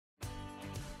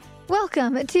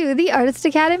Welcome to the Artist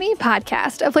Academy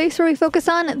podcast, a place where we focus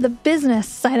on the business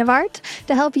side of art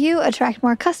to help you attract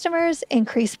more customers,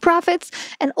 increase profits,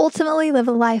 and ultimately live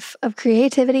a life of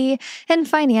creativity and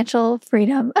financial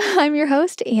freedom. I'm your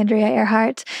host, Andrea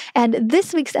Earhart, and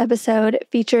this week's episode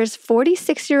features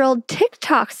 46-year-old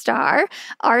TikTok star,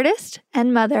 artist,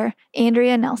 and mother,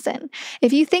 Andrea Nelson.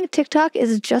 If you think TikTok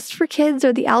is just for kids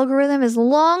or the algorithm is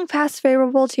long past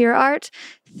favorable to your art,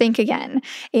 think again.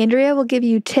 Andrea will give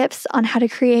you tips on how to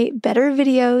create better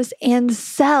videos and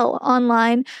sell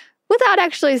online without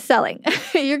actually selling.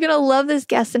 You're going to love this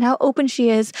guest and how open she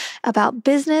is about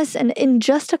business. And in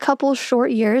just a couple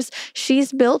short years,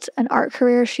 she's built an art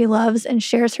career she loves and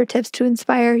shares her tips to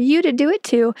inspire you to do it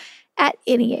too at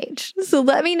any age. So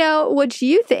let me know what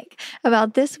you think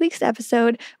about this week's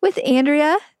episode with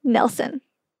Andrea Nelson.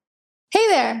 Hey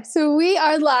there. So we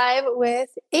are live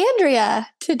with Andrea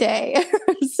today.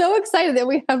 I'm so excited that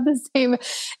we have the same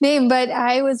name, but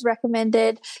I was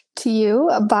recommended to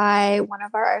you by one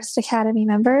of our Artist Academy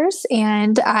members,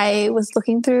 and I was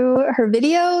looking through her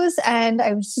videos and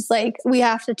I was just like, we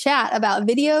have to chat about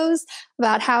videos,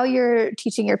 about how you're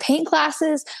teaching your paint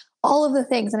classes, all of the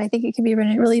things. And I think it can be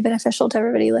really beneficial to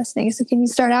everybody listening. So can you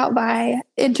start out by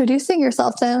introducing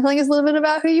yourself, telling us a little bit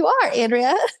about who you are,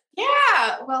 Andrea?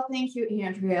 Yeah. Well, thank you,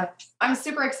 Andrea. I'm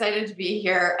super excited to be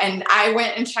here. And I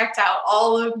went and checked out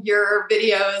all of your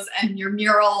videos, and your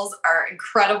murals are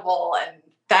incredible. And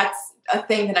that's a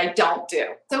thing that I don't do.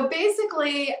 So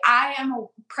basically, I am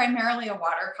primarily a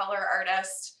watercolor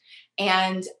artist,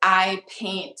 and I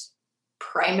paint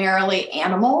primarily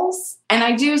animals. And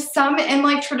I do some in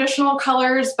like traditional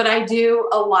colors, but I do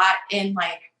a lot in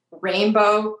like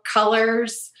rainbow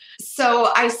colors.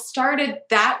 So I started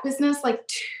that business like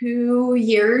 2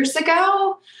 years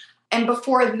ago. And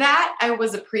before that, I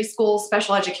was a preschool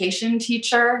special education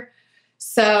teacher.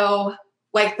 So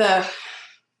like the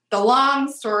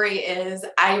long story is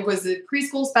I was a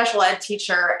preschool special ed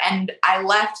teacher, and I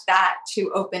left that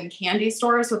to open candy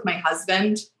stores with my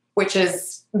husband, which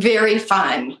is very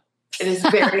fun. It is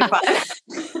very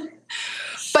fun.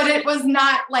 But it was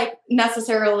not like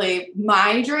necessarily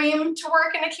my dream to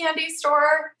work in a candy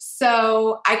store.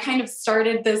 So I kind of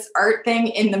started this art thing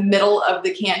in the middle of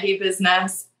the candy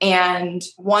business. And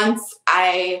once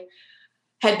I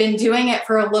had been doing it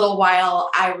for a little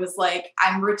while, I was like,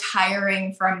 I'm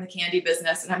retiring from the candy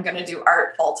business and I'm going to do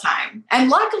art full time. And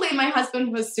luckily my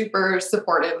husband was super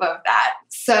supportive of that.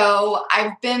 So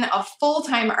I've been a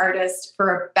full-time artist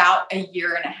for about a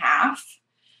year and a half.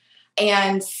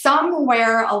 And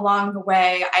somewhere along the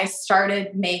way, I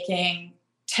started making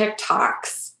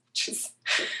TikToks, which is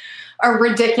a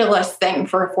ridiculous thing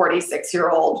for a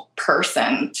 46-year-old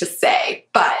person to say,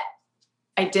 but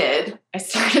I did. I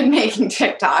started making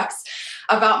TikToks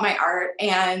about my art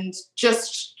and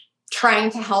just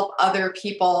trying to help other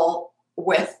people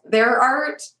with their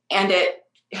art. And it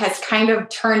has kind of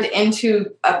turned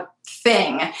into a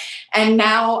thing. And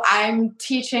now I'm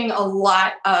teaching a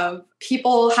lot of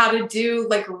people how to do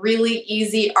like really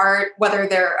easy art, whether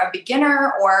they're a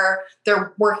beginner or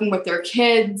they're working with their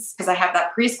kids, because I have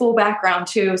that preschool background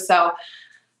too. So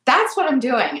that's what I'm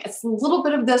doing. It's a little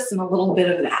bit of this and a little bit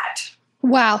of that.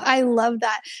 Wow, I love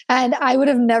that. And I would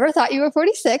have never thought you were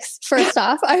 46, first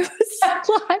off. I was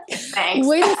like, thanks.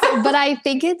 Wait a second. But I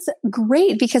think it's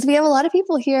great because we have a lot of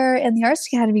people here in the Artist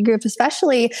Academy group,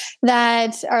 especially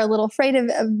that are a little afraid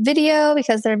of video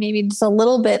because they're maybe just a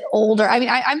little bit older. I mean,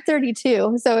 I'm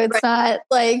 32, so it's right. Not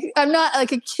like, I'm not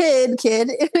like a kid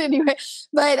anyway,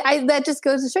 but that just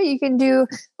goes to show you can do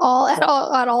at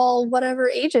all, whatever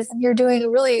ages, and you're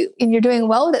doing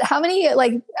well with it.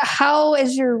 How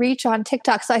is your reach on TikTok?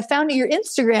 So I found that your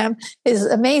Instagram is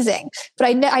amazing, but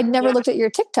I'd never looked at your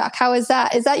TikTok. How is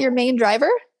that? Is that your main driver?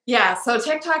 Yeah. So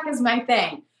TikTok is my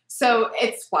thing. So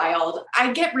it's wild.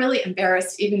 I get really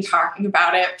embarrassed even talking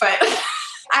about it, but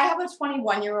I have a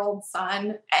 21-year-old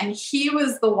son, and he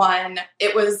was the one,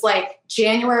 it was like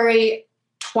January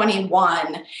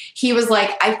 21. He was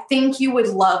like, I think you would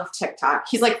love TikTok.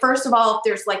 He's like, first of all,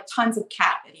 there's like tons of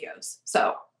cat videos.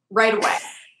 So right away.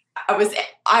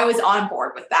 I was on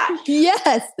board with that.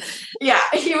 Yes. Yeah.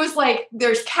 He was like,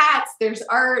 there's cats, there's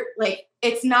art. Like,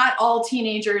 it's not all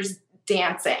teenagers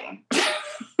dancing,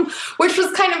 which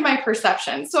was kind of my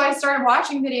perception. So I started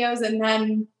watching videos, and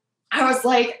then I was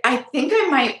like, I think I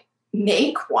might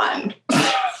make one.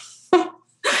 And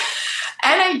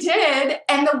I did.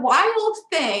 And the wild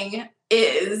thing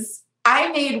is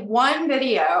I made one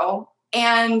video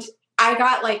and I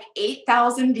got like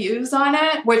 8,000 views on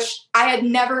it, which I had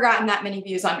never gotten that many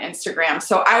views on Instagram.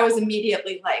 So I was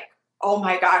immediately like, oh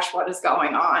my gosh, what is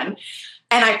going on?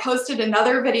 And I posted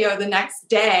another video the next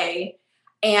day,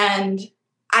 and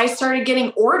I started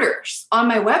getting orders on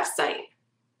my website,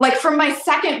 like from my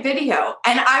second video.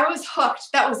 And I was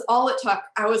hooked. That was all it took.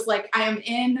 I was like, I am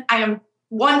in. I am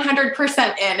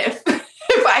 100% in.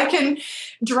 If I can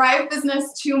drive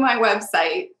business to my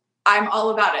website, I'm all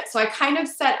about it. So I kind of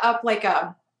set up like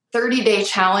a 30-day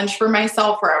challenge for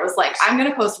myself where I was like, I'm going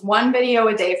to post one video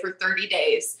a day for 30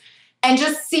 days and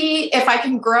just see if I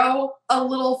can grow a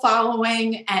little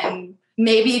following and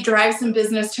maybe drive some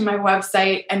business to my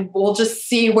website. And we'll just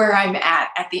see where I'm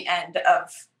at the end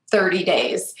of 30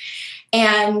 days.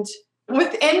 And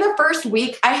within the first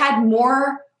week, I had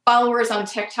more followers on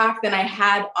TikTok than I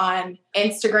had on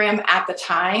Instagram at the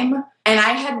time. And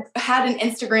I had an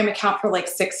Instagram account for like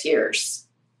 6 years.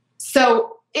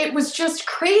 So it was just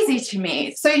crazy to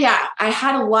me. So yeah, I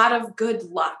had a lot of good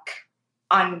luck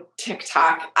on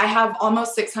TikTok. I have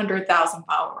almost 600,000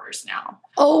 followers now.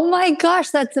 Oh my gosh,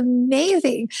 that's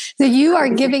amazing. So you are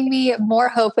giving me more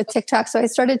hope with TikTok. So I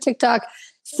started TikTok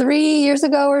 3 years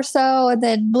ago or so, and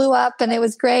then blew up, and it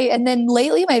was great. And then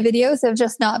lately my videos have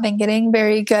just not been getting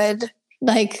very good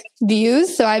like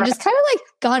views. So I've just kind of like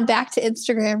gone back to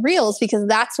Instagram Reels because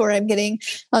that's where I'm getting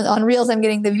on Reels, I'm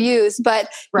getting the views. But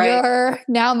you're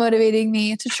now motivating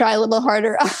me to try a little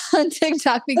harder on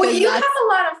TikTok because well, you have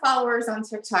a lot of followers on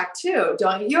TikTok too,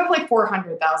 don't you? You have like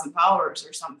 400,000 followers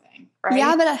or something, right?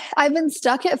 Yeah, but I've been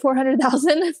stuck at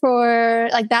 400,000 for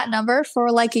like that number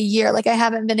for like a year. Like I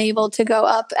haven't been able to go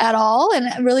up at all.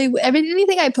 And really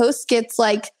anything I post gets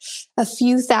like a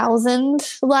few thousand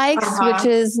likes, which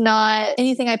is not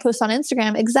anything I post on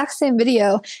Instagram. Exact same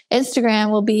video. Instagram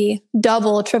will be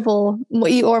double, triple,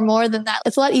 or more than that.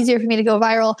 It's a lot easier for me to go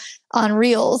viral on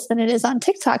Reels than it is on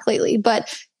TikTok lately.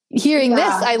 But hearing this,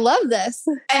 I love this.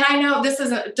 And I know this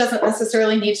doesn't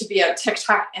necessarily need to be a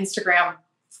TikTok, Instagram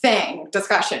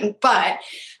discussion, but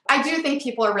I do think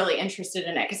people are really interested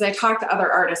in it because I talk to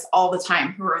other artists all the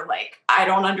time who are like, I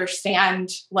don't understand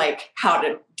like how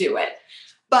to do it.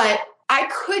 But I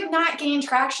could not gain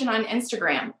traction on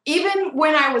Instagram. Even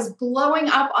when I was blowing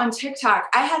up on TikTok,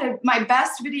 I had my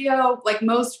best video, like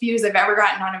most views I've ever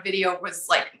gotten on a video was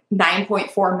like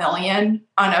 9.4 million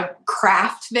on a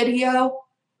craft video,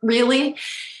 really.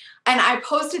 And I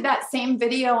posted that same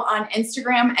video on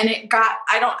Instagram and it got,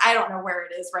 I don't know where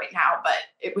it is right now, but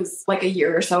it was like a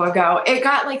year or so ago. It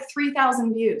got like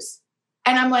 3,000 views.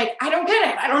 And I'm like, I don't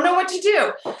get it. I don't know what to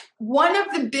do. One of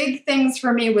the big things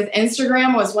for me with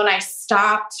Instagram was when I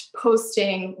stopped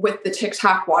posting with the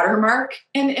TikTok watermark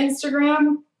in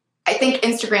Instagram. I think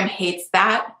Instagram hates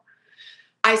that.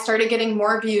 I started getting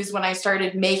more views when I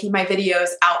started making my videos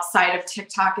outside of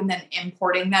TikTok and then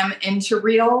importing them into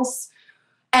Reels.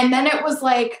 And then it was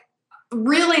like,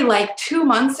 really like 2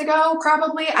 months ago,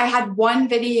 probably, I had one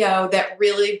video that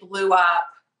really blew up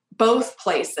both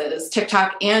places,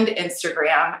 TikTok and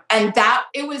Instagram. And that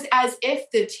it was as if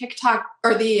the TikTok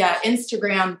or the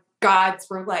Instagram gods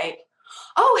were like,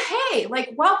 oh, hey,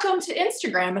 like, welcome to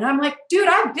Instagram. And I'm like, dude,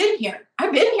 I've been here.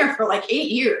 I've been here for like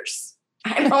 8 years.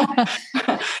 I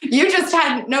don't, you just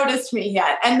hadn't noticed me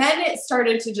yet. And then it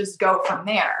started to just go from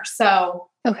there. So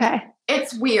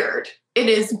it's weird. It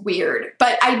is weird.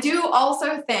 But I do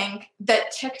also think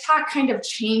that TikTok kind of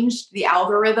changed the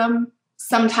algorithm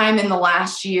sometime in the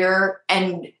last year.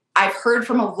 And I've heard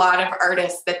from a lot of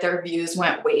artists that their views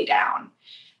went way down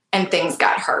and things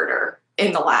got harder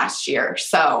in the last year.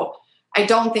 So I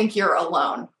don't think you're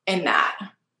alone in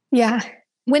that. Yeah.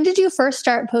 When did you first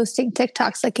start posting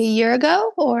TikToks? Like a year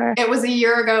ago or? It was a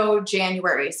year ago,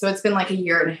 January. So it's been like a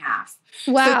year and a half.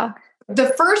 Wow. So the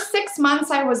first 6 months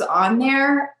I was on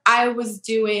there, I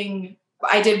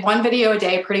did one video a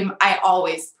day. I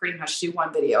always pretty much do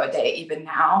one video a day, even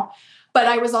now. But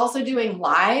I was also doing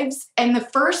lives. And the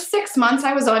first 6 months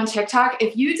I was on TikTok,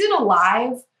 if you did a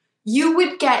live, you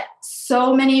would get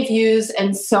so many views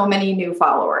and so many new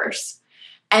followers.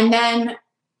 And then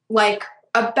like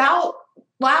about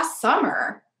last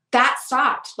summer, that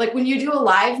stopped. Like when you do a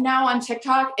live now on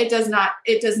TikTok, it does not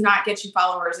get you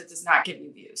followers. It does not give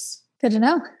you views. Good to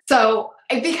know. So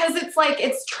because it's like,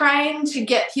 it's trying to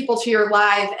get people to your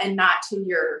live and not to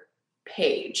your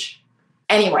page.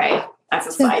 Anyway, that's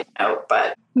a side note,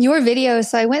 but your videos.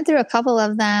 So I went through a couple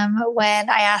of them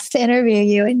when I asked to interview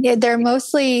you, and they're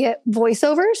mostly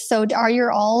voiceovers. So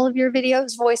are all of your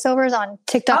videos voiceovers on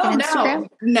TikTok and Instagram?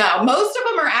 No, most of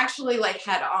them are actually like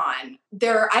head on.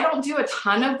 I don't do a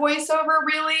ton of voiceover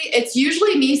really. It's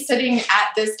usually me sitting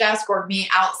at this desk or me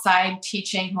outside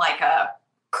teaching like a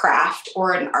craft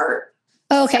or an art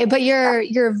Okay, but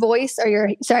your voice or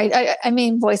I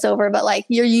mean voiceover, but like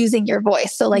you're using your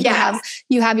voice. So like Yes.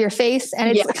 you have your face and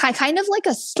it's kind of like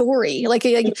a story. Like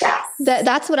Yes.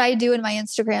 that's what I do in my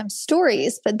Instagram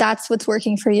stories, but that's what's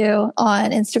working for you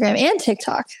on Instagram and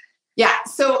TikTok. Yeah.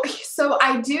 So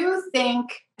I do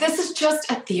think this is just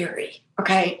a theory.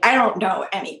 Okay. I don't know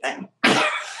anything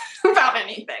about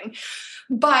anything,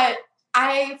 but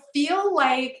I feel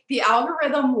like the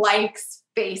algorithm likes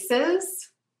faces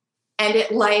and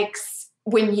it likes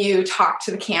when you talk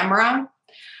to the camera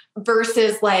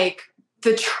versus like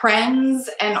the trends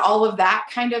and all of that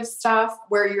kind of stuff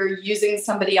where you're using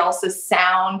somebody else's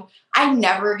sound. I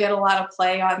never get a lot of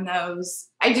play on those.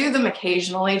 I do them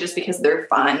occasionally just because they're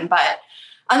fun, but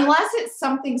unless it's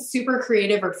something super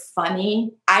creative or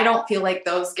funny, I don't feel like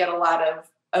those get a lot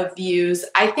of views.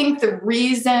 I think the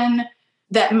reason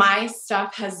that my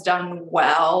stuff has done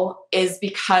well is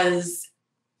because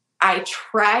I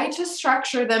try to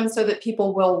structure them so that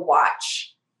people will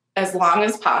watch as long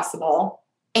as possible.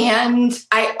 And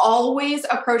I always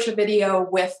approach a video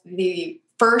with the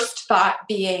first thought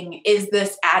being, is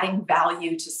this adding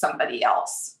value to somebody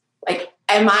else? Like,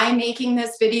 am I making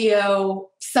this video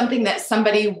something that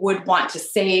somebody would want to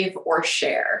save or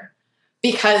share?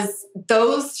 Because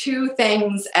those two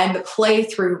things and the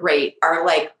play-through rate are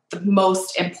like the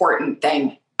most important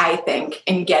thing, I think,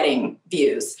 in getting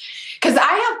views. Because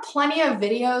I have plenty of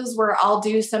videos where I'll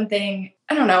do something,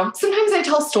 I don't know, sometimes I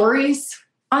tell stories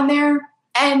on there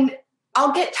and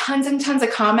I'll get tons and tons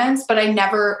of comments, but I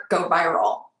never go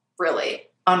viral, really,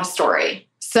 on a story.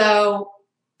 So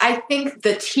I think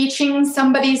the teaching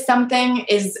somebody something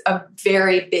is a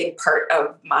very big part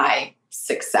of my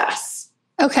success.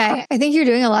 Okay. I think you're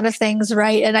doing a lot of things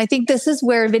right. And I think this is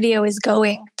where video is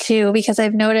going too, because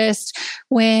I've noticed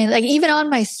when, like, even on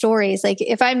my stories, like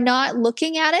if I'm not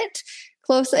looking at it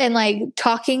close and like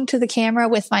talking to the camera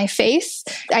with my face,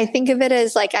 I think of it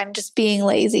as like I'm just being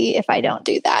lazy if I don't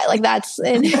do that. Like that's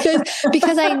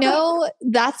because I know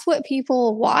that's what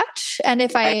people watch. And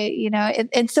if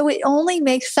and so it only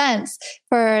makes sense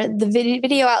for the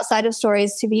video outside of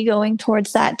stories to be going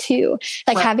towards that too.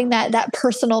 Like having that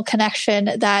personal connection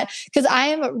because I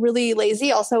am really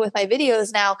lazy also with my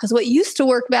videos now, because what used to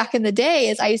work back in the day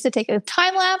is I used to take a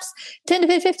time lapse, 10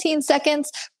 to 15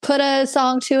 seconds, put a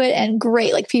song to it and great.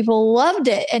 Like people loved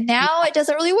it. And now it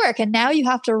doesn't really work. And now you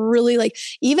have to really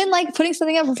even putting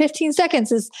something up for 15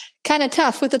 seconds is kind of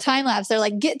tough with the time lapse. They're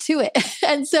like, get to it.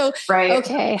 And so,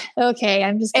 okay,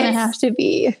 I'm just going to have to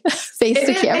be face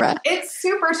to camera. It's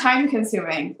super time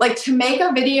consuming. Like to make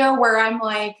a video where I'm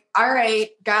like, all right,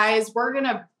 guys, we're going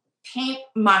to paint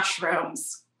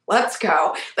mushrooms. Let's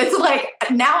go. It's like,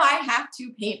 now I have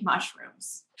to paint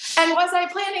mushrooms. And was I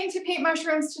planning to paint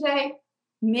mushrooms today?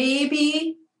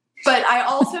 Maybe. But I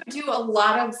also do a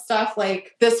lot of stuff.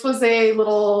 Like this was a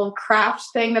little craft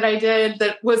thing that I did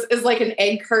that is like an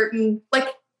egg curtain. Like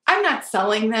I'm not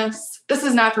selling this. This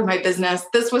is not for my business.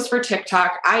 This was for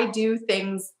TikTok. I do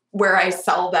things where I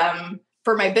sell them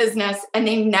for my business and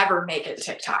they never make it to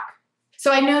TikTok.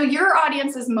 So I know your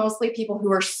audience is mostly people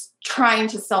who are trying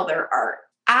to sell their art.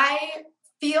 I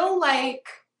feel like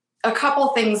a couple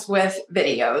things with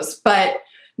videos, but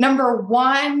number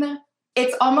one,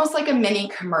 it's almost like a mini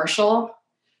commercial.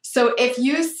 So if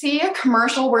you see a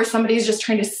commercial where somebody's just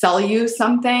trying to sell you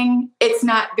something, it's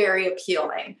not very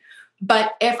appealing.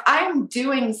 But if I'm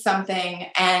doing something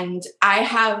and I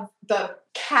have the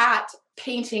cat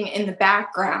painting in the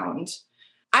background,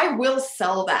 I will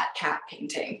sell that cat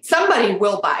painting. Somebody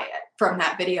will buy it from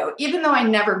that video, even though I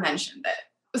never mentioned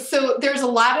it. So there's a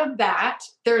lot of that.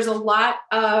 There's a lot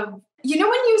of, when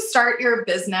you start your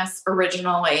business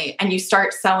originally and you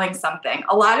start selling something,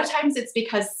 a lot of times it's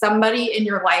because somebody in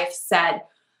your life said,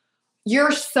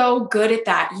 you're so good at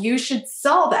that, you should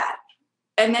sell that.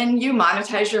 And then you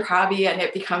monetize your hobby and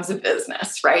it becomes a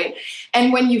business, right?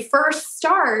 And when you first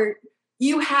start,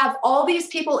 you have all these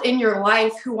people in your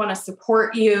life who want to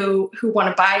support you, who want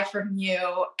to buy from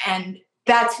you. And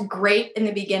that's great in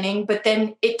the beginning, but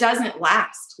then it doesn't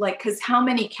last. Because how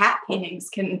many cat paintings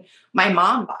can my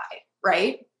mom buy?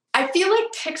 Right? I feel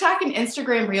like TikTok and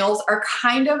Instagram Reels are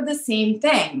kind of the same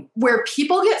thing, where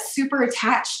people get super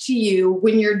attached to you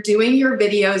when you're doing your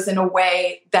videos in a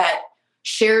way that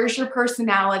shares your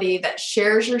personality, that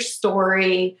shares your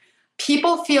story.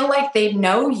 People feel like they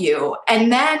know you,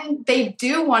 and then they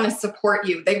do want to support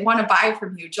you. They want to buy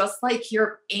from you, just like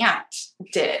your aunt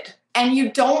did. And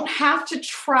you don't have to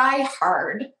try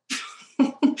hard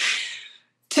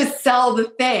to sell the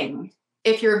thing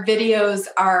if your videos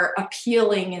are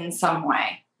appealing in some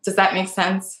way. Does that make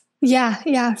sense? Yeah,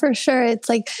 yeah, for sure. It's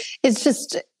like, it's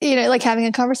just, like having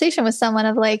a conversation with someone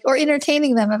of like, or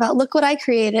entertaining them about, look what I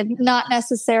created, not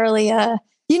necessarily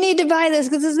you need to buy this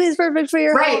because this is perfect for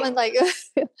your home. And like,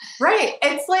 right.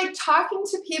 It's like talking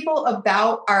to people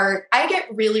about art. I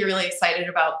get really, really excited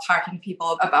about talking to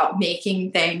people about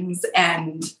making things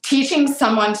and teaching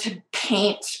someone to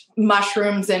paint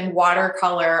mushrooms in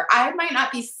watercolor. I might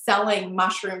not be selling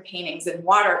mushroom paintings in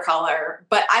watercolor,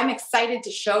 but I'm excited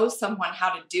to show someone how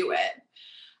to do it.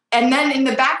 And then in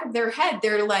the back of their head,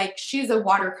 they're like, she's a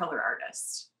watercolor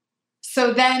artist.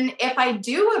 So then if I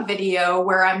do a video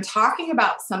where I'm talking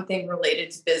about something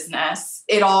related to business,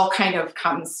 it all kind of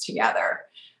comes together.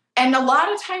 And a lot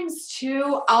of times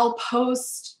too, I'll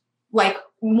post like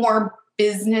more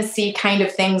businessy kind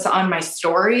of things on my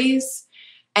stories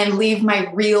and leave my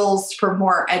reels for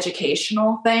more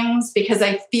educational things because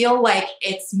I feel like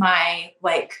it's my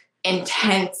like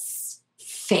intense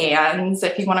fans,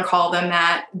 if you want to call them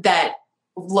that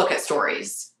look at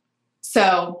stories.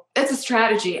 So it's a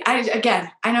strategy. I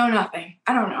know nothing.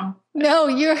 I don't know. No,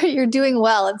 you're doing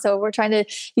well. And so we're trying to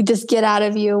just get out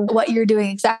of you what you're doing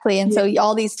exactly. And so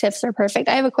all these tips are perfect.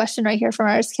 I have a question right here from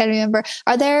our Artist Academy member.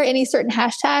 Are there any certain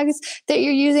hashtags that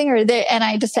you're using and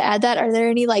I just to add that, are there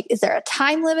any, like, is there a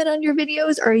time limit on your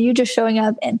videos or are you just showing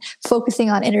up and focusing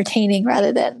on entertaining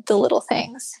rather than the little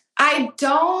things? I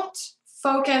don't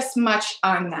focus much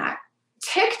on that.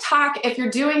 TikTok, if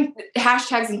you're doing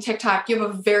hashtags in TikTok, you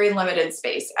have a very limited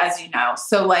space, as you know.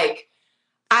 So like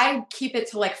I keep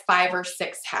it to like 5 or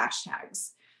 6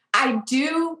 hashtags. I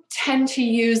do tend to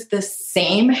use the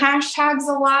same hashtags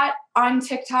a lot on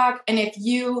TikTok. And if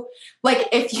you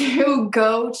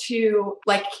go to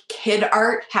like kid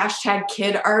art, hashtag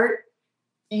kid art,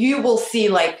 you will see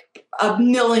like a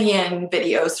million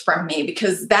videos from me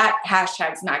because that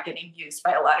hashtag's not getting used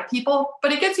by a lot of people,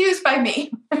 but it gets used by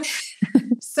me.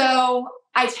 So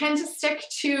I tend to stick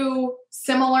to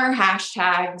similar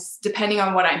hashtags depending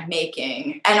on what I'm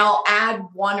making. And I'll add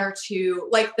 1 or 2,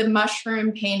 like the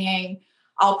mushroom painting.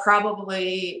 I'll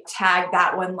probably tag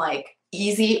that one like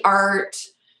easy art,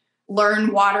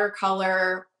 learn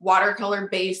watercolor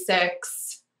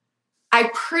basics. I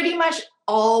pretty much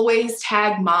always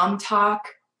tag mom talk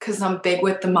because I'm big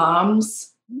with the moms.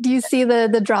 Do you see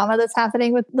the drama that's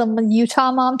happening with the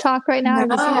Utah mom talk right now?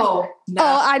 No.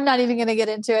 Oh, I'm not even going to get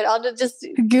into it. I'll just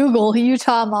Google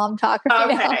Utah mom talk right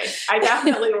now. Okay, I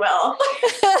definitely will.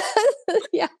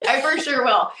 Yeah. I for sure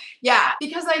will. Yeah,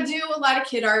 because I do a lot of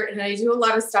kid art and I do a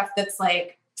lot of stuff that's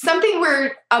like something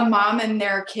where a mom and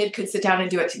their kid could sit down and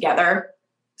do it together.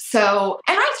 So,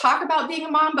 and I talk about being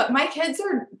a mom, but my kids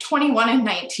are 21 and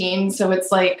 19. So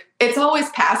it's like, it's always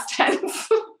past tense.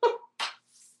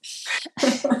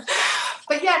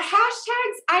 But yeah,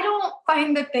 hashtags, I don't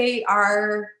find that they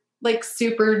are like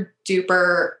super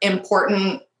duper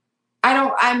important.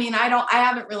 I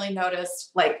haven't really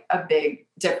noticed like a big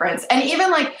difference. And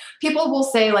even like people will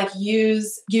say like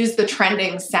use the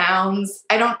trending sounds.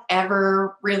 I don't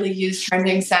ever really use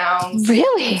trending sounds.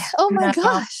 Really? Oh my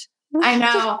gosh. I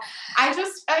know. I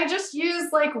just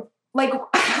use like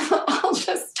I'll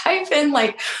just type in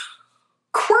like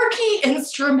quirky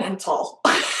instrumental.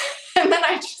 And then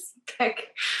I just pick,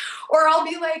 or I'll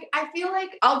be like, I feel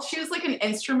like I'll choose like an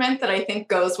instrument that I think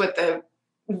goes with the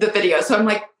video. So I'm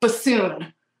like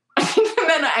bassoon. And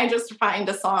then I just find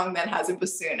a song that has a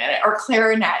bassoon in it or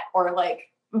clarinet or like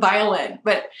violin.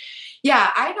 But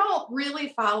yeah, I don't really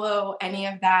follow any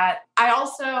of that. I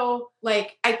also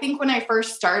I think when I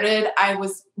first started, I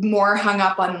was more hung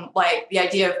up on like the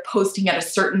idea of posting at a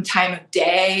certain time of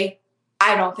day.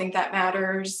 I don't think that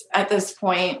matters at this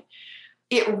point.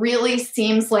 It really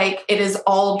seems like it is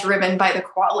all driven by the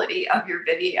quality of your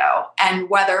video and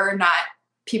whether or not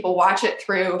people watch it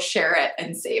through, share it,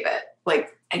 and save it.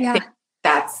 Like, I think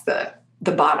that's the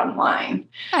bottom line.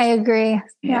 I agree.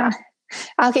 Yeah.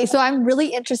 Okay. So I'm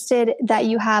really interested that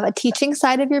you have a teaching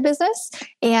side of your business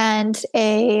and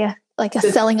a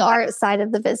selling art side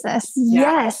of the business. Yeah.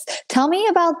 Yes. Tell me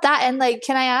about that. And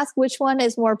can I ask which one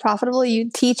is more profitable, you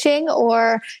teaching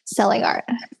or selling art?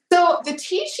 So the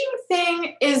teaching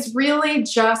thing is really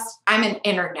just, I'm an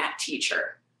internet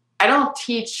teacher. I don't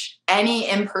teach any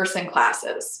in-person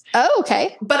classes. Oh,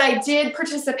 okay. But I did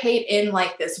participate in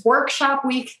this workshop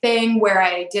week thing where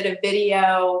I did a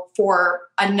video for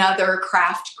another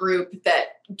craft group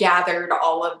that gathered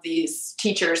all of these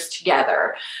teachers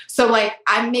together. So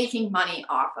I'm making money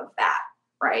off of that,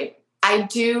 right? I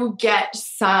do get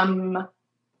some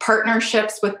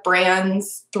partnerships with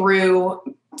brands through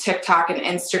TikTok and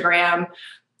Instagram.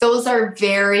 Those are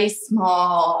very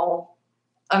small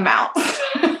amounts.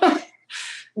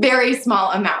 Very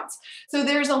small amounts. So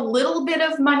there's a little bit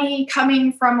of money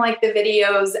coming from like the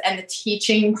videos and the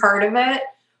teaching part of it.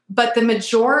 But the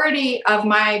majority of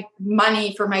my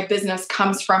money for my business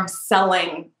comes from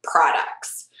selling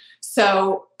products.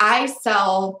 So I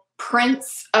sell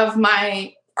prints of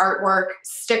my artwork,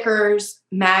 stickers,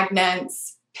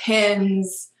 magnets,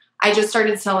 pins. I just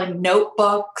started selling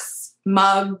notebooks,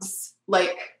 mugs.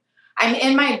 Like, I'm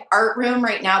in my art room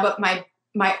right now, but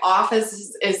my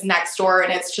office is next door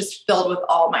and it's just filled with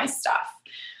all my stuff.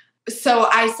 So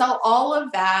I sell all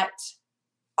of that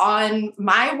on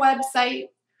my website,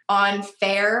 on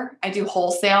Fair. I do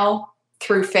wholesale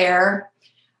through Fair.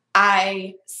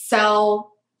 I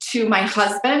sell to my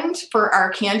husband for our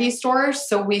candy stores.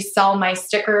 So we sell my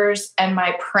stickers and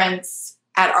my prints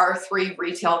at our 3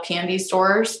 retail candy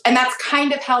stores. And that's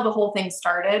kind of how the whole thing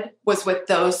started, was with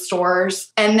those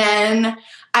stores. And then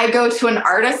I go to an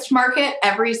artist market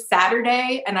every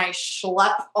Saturday and I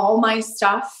schlep all my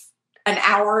stuff an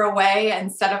hour away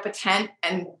and set up a tent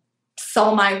and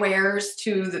sell my wares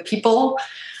to the people.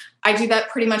 I do that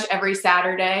pretty much every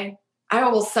Saturday. I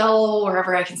will sell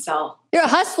wherever I can sell. You're a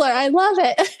hustler. I love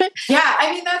it. Yeah,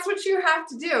 I mean, that's what you have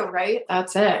to do, right?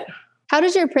 That's it. How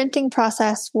does your printing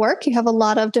process work? You have a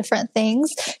lot of different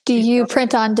things. Do you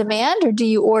print on demand or do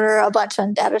you order a bunch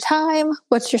at a time?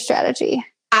 What's your strategy?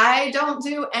 I don't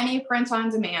do any print on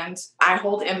demand. I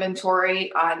hold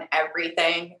inventory on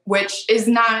everything, which is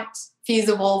not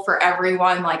feasible for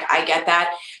everyone. Like, I get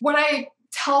that. What I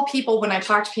tell people when I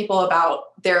talk to people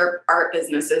about their art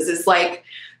businesses is like,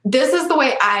 this is the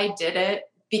way I did it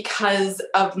because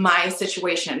of my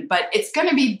situation, but it's going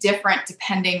to be different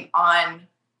depending on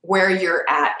where you're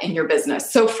at in your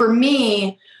business. So for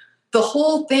me, the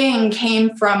whole thing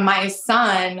came from my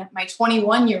son, my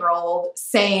 21-year-old,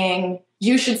 saying,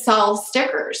 you should sell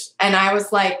stickers. And I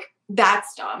was like,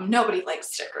 that's dumb. Nobody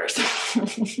likes stickers.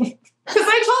 Because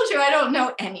I told you I don't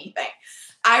know anything.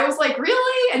 I was like,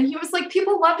 really? And he was like,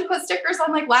 people love to put stickers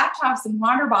on like laptops and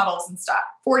water bottles and stuff.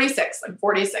 46. I'm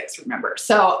 46, remember?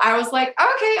 So I was like,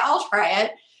 okay, I'll try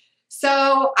it.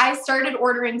 So I started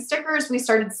ordering stickers. We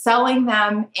started selling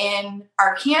them in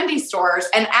our candy stores.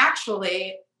 And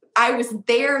actually, I was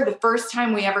there the first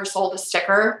time we ever sold a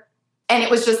sticker. And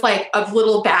it was just like a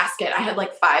little basket. I had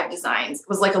like 5 designs. It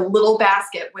was like a little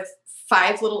basket with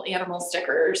 5 little animal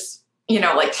stickers, you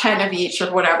know, like 10 of each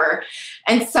or whatever.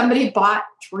 And somebody bought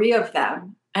 3 of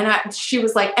them. And she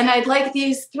was like, and I'd like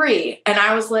these 3. And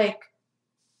I was like,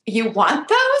 you want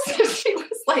those? And she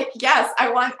was like, yes,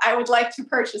 I would like to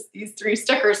purchase these 3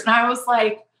 stickers. And I was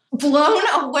like, blown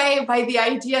away by the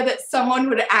idea that someone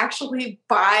would actually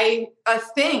buy a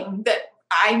thing that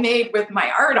I made with my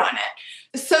art on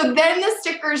it. So then the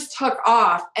stickers took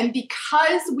off. And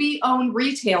because we own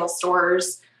retail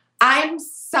stores, I'm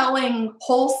selling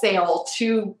wholesale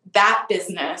to that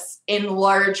business in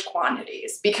large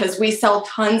quantities because we sell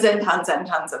tons and tons and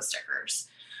tons of stickers.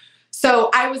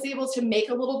 So I was able to make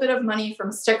a little bit of money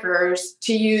from stickers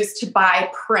to use to buy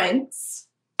prints.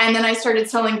 And then I started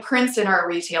selling prints in our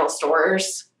retail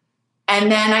stores.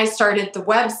 And then I started the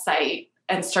website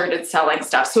and started selling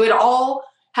stuff. So it all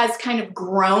has kind of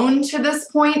grown to this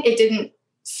point. It didn't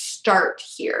start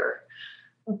here.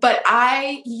 But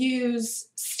I use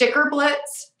Sticker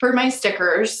Blitz for my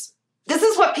stickers. This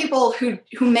is what people who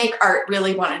make art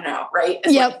really want to know, right?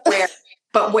 It's yep.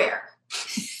 Like where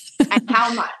and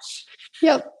how much?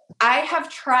 Yep. I have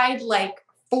tried like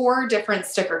 4 different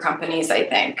sticker companies, I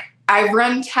think. I've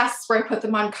run tests where I put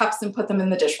them on cups and put them in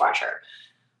the dishwasher.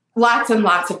 Lots and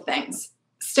lots of things.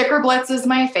 Sticker Blitz is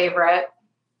my favorite.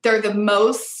 They're the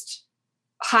most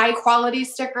high quality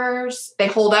stickers. They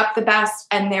hold up the best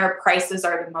and their prices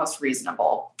are the most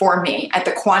reasonable for me at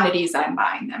the quantities I'm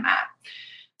buying them at.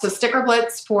 So Sticker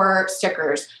Blitz for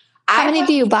stickers. How many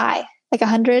do you buy? Like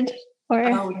 100? Or?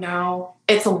 Oh no,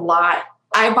 it's a lot.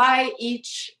 I buy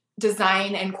each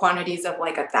design in quantities of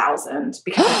like 1,000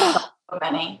 because there's so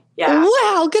many. Yeah.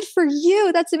 Wow, good for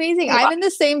you. That's amazing. Yeah. I'm in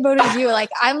the same boat as you. Like,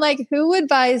 I'm like, who would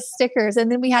buy stickers?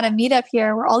 And then we had a meetup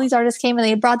here where all these artists came and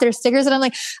they brought their stickers. And I'm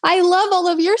like, I love all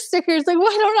of your stickers. Like, why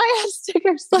don't I have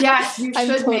stickers? Like, yes, you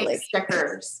should make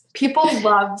stickers. People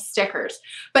love stickers.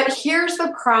 But here's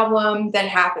the problem that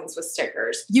happens with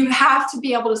stickers. You have to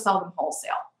be able to sell them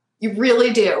wholesale. You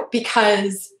really do.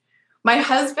 Because my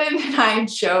husband and I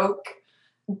joke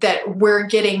that we're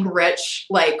getting rich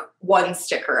like 1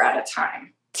 sticker at a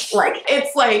time. Like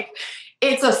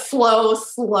it's a slow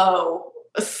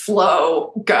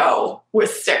go with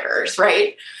stickers,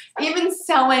 right? Even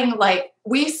selling, like,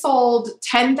 we sold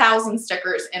 10,000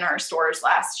 stickers in our stores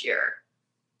last year.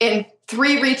 In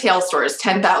 3 retail stores,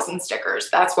 10,000 stickers.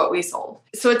 That's what we sold.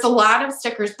 So it's a lot of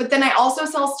stickers. But then I also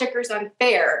sell stickers on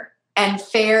Fair. and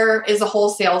Fair is a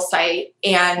wholesale site.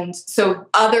 And so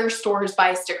other stores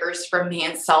buy stickers from me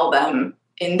and sell them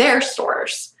in their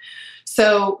stores.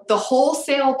 So the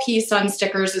wholesale piece on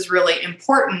stickers is really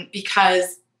important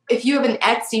because if you have an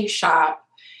Etsy shop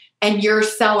and you're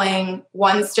selling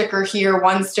one sticker here,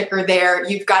 one sticker there,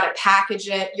 you've got to package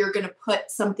it. You're going to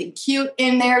put something cute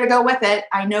in there to go with it.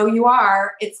 I know you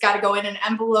are. It's got to go in an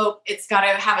envelope. It's got to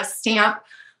have a stamp.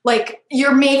 Like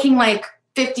you're making like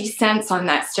 50 cents on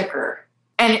that sticker.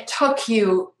 And it took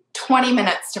you 20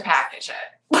 minutes to package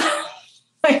it.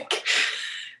 Like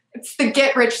it's the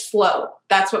get rich slow.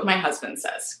 That's what my husband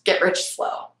says. Get rich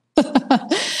slow.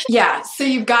 Yeah. So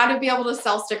you've got to be able to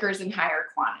sell stickers in higher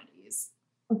quantities.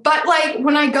 But like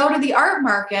when I go to the art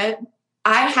market,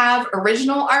 I have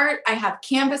original art. I have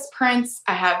canvas prints.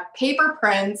 I have paper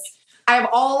prints. I have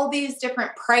all these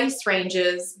different price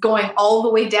ranges going all the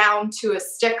way down to a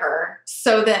sticker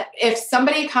so that if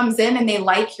somebody comes in and they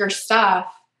like your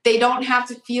stuff, they don't have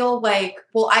to feel like,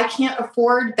 well, I can't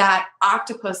afford that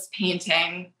octopus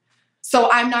painting, so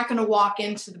I'm not going to walk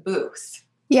into the booth.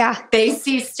 Yeah. They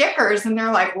see stickers and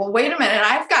they're like, well, wait a minute,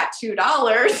 I've got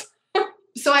 $2.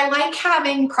 So I like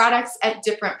having products at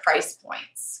different price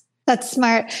points. That's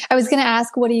smart. I was going to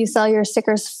ask, what do you sell your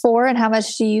stickers for and how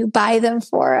much do you buy them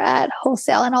for at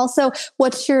wholesale? And also,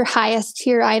 what's your highest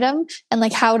tier item and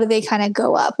like, how do they kind of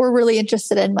go up? We're really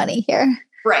interested in money here.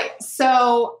 Right.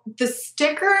 So the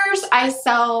stickers I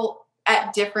sell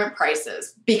at different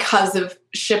prices because of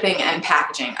shipping and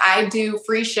packaging. I do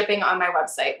free shipping on my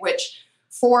website, which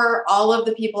for all of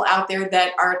the people out there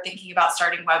that are thinking about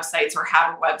starting websites or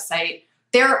have a website,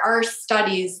 there are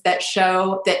studies that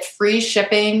show that free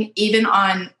shipping, even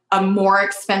on a more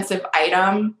expensive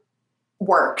item,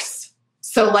 works.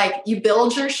 So like you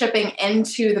build your shipping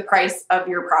into the price of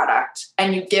your product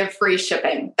and you give free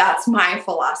shipping. That's my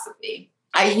philosophy.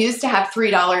 I used to have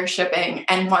 $3 shipping.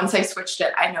 And once I switched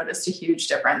it, I noticed a huge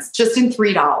difference just in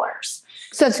 $3.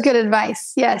 Such good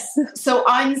advice. Yes. So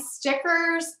on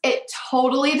stickers, it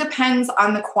totally depends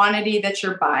on the quantity that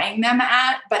you're buying them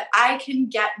at, but I can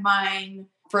get mine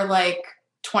for like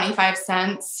 25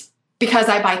 cents because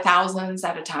I buy thousands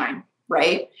at a time,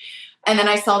 right? And then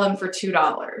I sell them for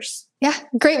 $2. Yeah,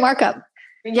 great markup.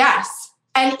 Yes.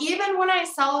 And even when I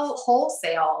sell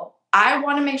wholesale, I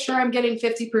want to make sure I'm getting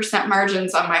 50%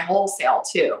 margins on my wholesale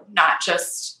too, not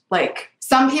just like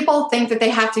some people think that they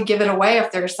have to give it away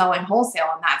if they're selling wholesale,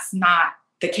 and that's not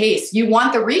the case. You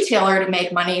want the retailer to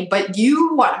make money, but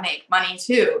you want to make money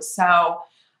too. So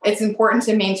it's important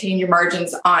to maintain your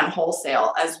margins on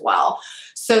wholesale as well.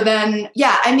 So then,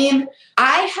 yeah, I mean,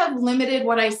 I have limited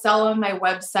what I sell on my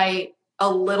website a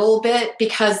little bit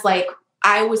because like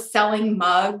I was selling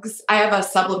mugs. I have a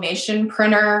sublimation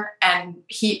printer and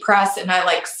heat press, and I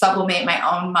like sublimate my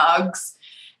own mugs.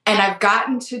 And I've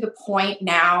gotten to the point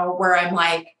now where I'm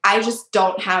like, I just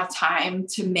don't have time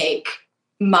to make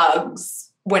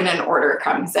mugs when an order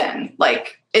comes in.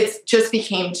 Like it's just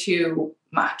became too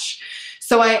much.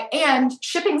 And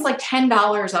shipping's like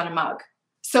 $10 on a mug.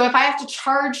 So if I have to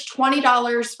charge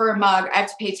 $20 for a mug, I have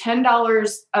to pay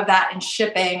 $10 of that in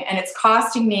shipping, and it's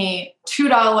costing me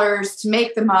 $2 to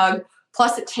make the mug.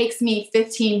 Plus it takes me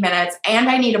 15 minutes, and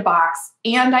I need a box,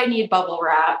 and I need bubble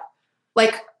wrap.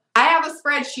 Like I have a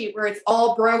spreadsheet where it's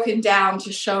all broken down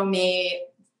to show me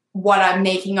what I'm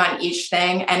making on each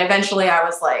thing. And eventually I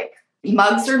was like,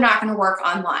 mugs are not going to work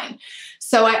online.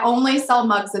 So I only sell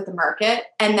mugs at the market,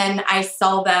 and then I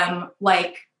sell them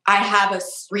like I have a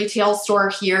retail store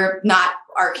here, not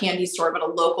our candy store, but a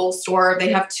local store.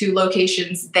 They have 2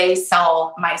 locations. They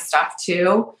sell my stuff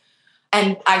too.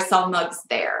 And I sell mugs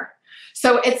there.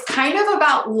 So it's kind of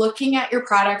about looking at your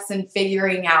products and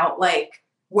figuring out like,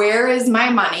 where is my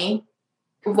money?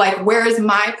 Like, where is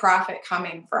my profit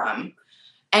coming from?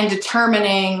 And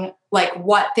determining like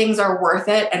what things are worth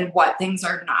it and what things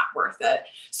are not worth it.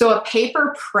 So a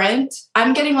paper print,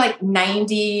 I'm getting like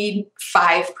 95%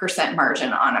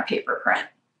 margin on a paper print.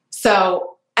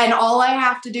 So, and all I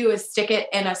have to do is stick it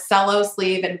in a cello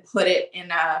sleeve and put it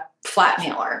in a flat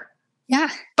mailer. Yeah.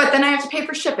 But then I have to pay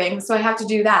for shipping, so I have to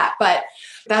do that. But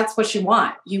that's what you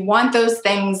want. You want those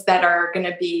things that are going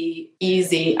to be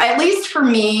easy. At least for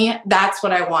me, that's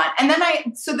what I want. And then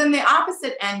then the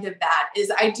opposite end of that is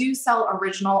I do sell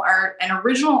original art, and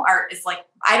original art is like,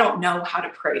 I don't know how to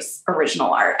price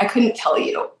original art. I couldn't tell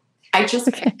you. I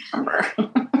just can't remember.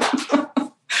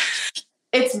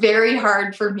 It's very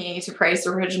hard for me to price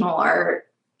original art.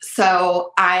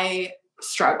 So I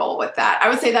struggle with that. I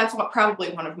would say that's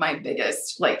probably one of my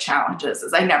biggest like challenges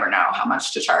is I never know how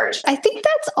much to charge. I think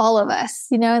that's all of us,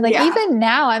 like even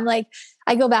now I'm like,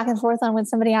 I go back and forth on when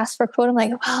somebody asks for a quote. I'm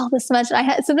like, wow, this much.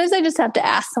 Sometimes I just have to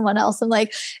ask someone else. I'm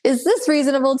like, is this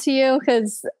reasonable to you?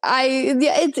 Cause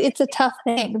it's a tough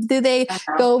thing. Do they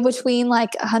go between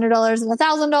like $100 and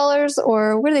 $1,000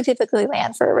 or where do they typically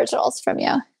land for originals from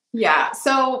you? Yeah.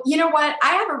 So you know what?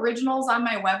 I have originals on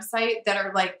my website that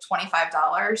are like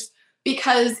 $25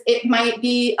 because it might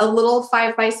be a little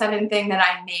 5x7 thing that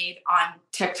I made on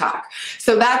TikTok.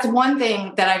 So that's one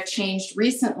thing that I've changed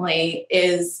recently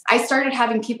is I started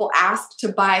having people ask to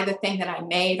buy the thing that I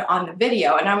made on the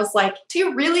video. And I was like, do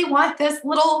you really want this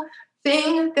little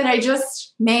thing that I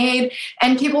just made?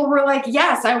 And people were like,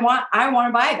 yes, I want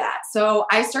to buy that. So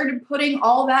I started putting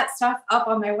all that stuff up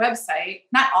on my website,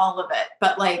 not all of it,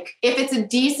 but like if it's a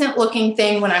decent looking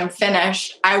thing when I'm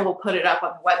finished, I will put it up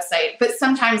on the website. But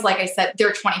sometimes, like I said,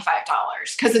 they're $25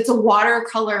 because it's a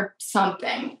watercolor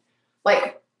something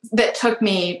like that took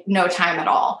me no time at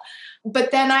all.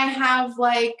 But then I have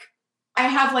like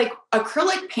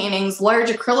acrylic paintings, large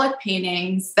acrylic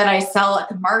paintings that I sell at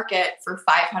the market for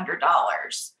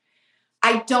 $500.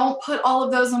 I don't put all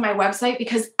of those on my website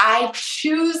because I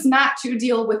choose not to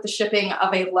deal with the shipping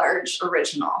of a large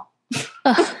original.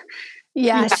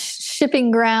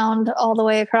 Shipping ground all the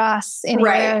way across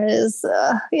anywhere is,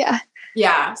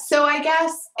 Yeah. So I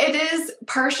guess it is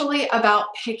partially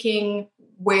about picking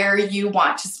where you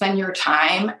want to spend your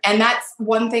time. And that's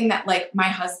one thing that like my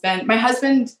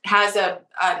husband has an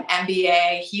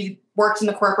MBA. He worked in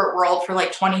the corporate world for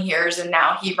like 20 years and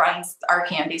now he runs our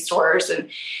candy stores. And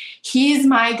he's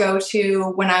my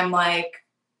go-to when I'm like,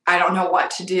 I don't know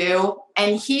what to do.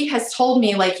 And he has told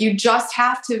me like, you just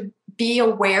have to be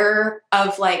aware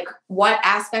of like what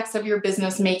aspects of your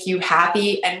business make you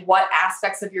happy and what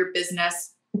aspects of your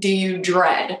business do you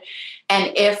dread?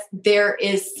 And if there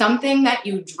is something that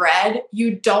you dread,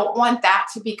 you don't want that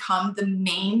to become the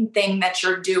main thing that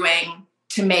you're doing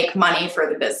to make money for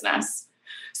the business.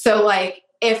 So like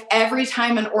if every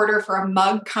time an order for a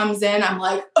mug comes in, I'm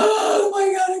like, oh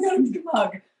my God, I gotta make a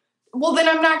mug. Well, then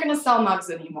I'm not going to sell mugs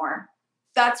anymore.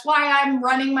 That's why I'm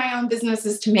running my own business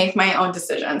is to make my own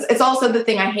decisions. It's also the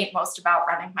thing I hate most about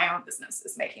running my own business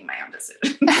is making my own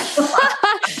decisions.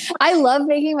 I love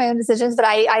making my own decisions, but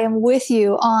I am with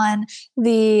you on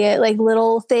the like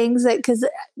little things because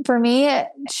for me,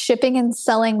 shipping and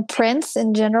selling prints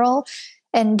in general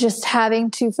and just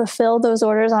having to fulfill those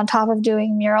orders on top of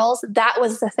doing murals, that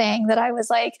was the thing that I was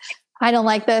like, I don't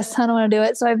like this. I don't want to do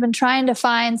it. So I've been trying to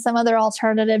find some other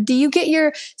alternative. Do you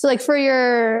get so like for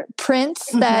your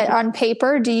prints that on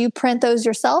paper, do you print those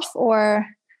yourself or?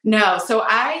 No. So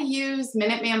I use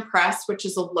Minuteman Press, which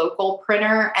is a local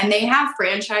printer, and they have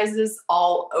franchises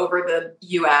all over the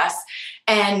US.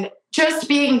 And just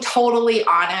being totally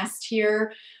honest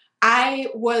here, I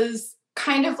was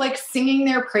kind of like singing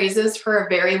their praises for a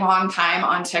very long time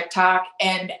on TikTok.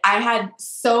 And I had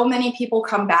so many people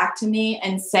come back to me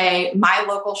and say, my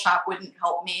local shop wouldn't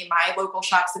help me. My local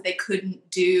shop said they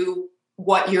couldn't do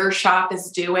what your shop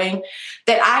is doing,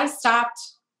 that I stopped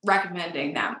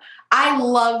recommending them. I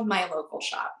love my local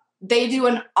shop. They do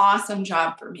an awesome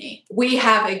job for me. We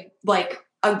have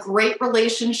a great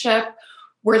relationship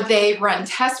where they run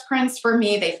test prints for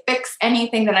me. They fix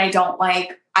anything that I don't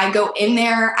like. I go in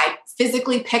there, I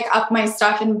physically pick up my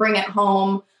stuff and bring it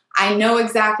home. I know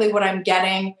exactly what I'm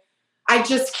getting. I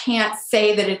just can't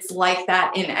say that it's like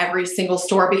that in every single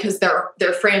store because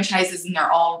they're franchises and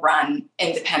they're all run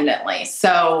independently.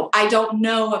 So I don't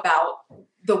know about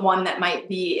the one that might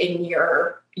be in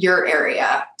your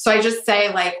area. So I just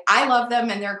say like, I love them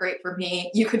and they're great for me.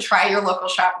 You could try your local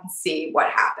shop and see what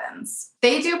happens.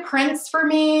 They do prints for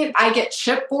me. I get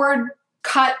chipboard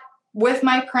cut with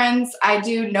my prints. I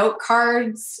do note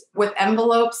cards with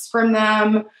envelopes from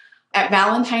them. At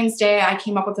Valentine's Day, I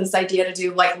came up with this idea to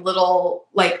do like little,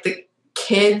 like the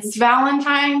kids'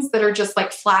 Valentines that are just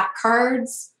like flat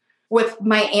cards with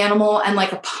my animal and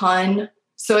like a pun.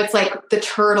 So it's like the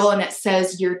turtle and it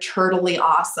says, "You're turtly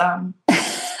awesome."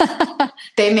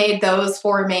 They made those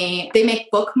for me. They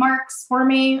make bookmarks for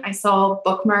me. I sell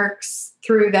bookmarks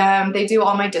through them. They do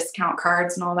all my discount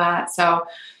cards and all that. So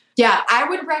yeah, I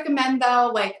would recommend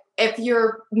though, like if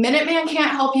your Minuteman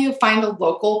can't help you, find a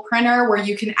local printer where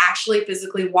you can actually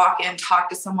physically walk in, talk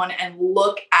to someone and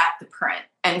look at the print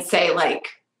and say like,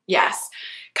 yes.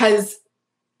 Because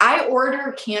I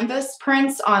order canvas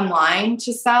prints online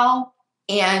to sell.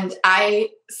 And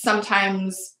I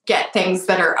sometimes get things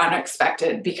that are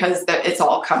unexpected because it's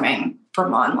all coming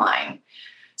from online.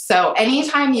 So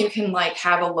anytime you can like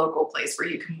have a local place where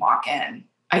you can walk in,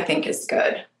 I think is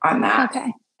good on that.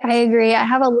 Okay. I agree. I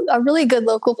have a really good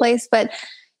local place, but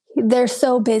they're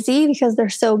so busy because they're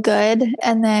so good.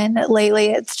 And then lately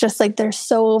it's just like they're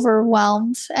so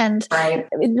overwhelmed. And Right.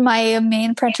 my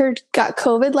main printer got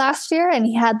COVID last year and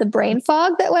he had the brain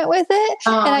fog that went with it.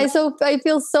 And I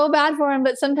feel so bad for him,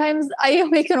 but sometimes I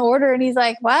make an order and he's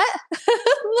like, what?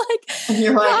 I'm like,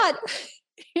 you're like, God.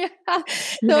 Yeah.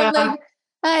 So I'm like,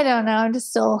 I don't know. I'm just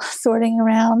still sorting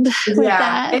around with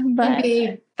that.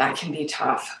 That can be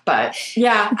tough. But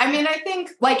yeah, I mean, I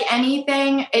think like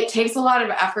anything, it takes a lot of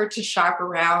effort to shop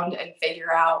around and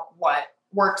figure out what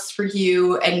works for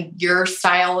you and your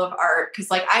style of art.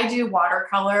 Cause like I do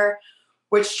watercolor,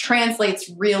 which translates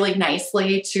really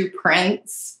nicely to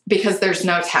prints because there's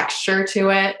no texture to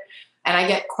it. And I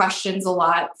get questions a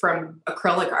lot from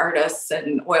acrylic artists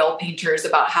and oil painters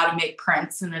about how to make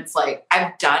prints. And it's like,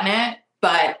 I've done it,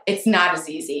 but it's not as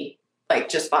easy. Like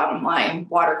just bottom line,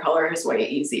 watercolor is way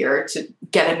easier to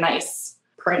get a nice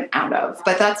print out of.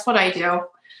 But that's what I do.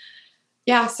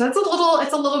 Yeah, so it's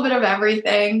a little bit of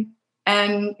everything.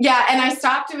 And yeah, and I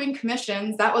stopped doing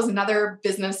commissions. That was another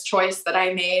business choice that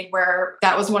I made where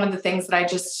that was one of the things that I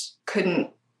just couldn't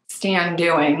stand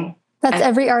doing. That's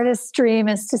every artist's dream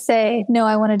is to say, no,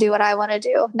 I want to do what I want to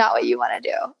do, not what you want to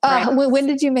do. Right. When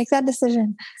did you make that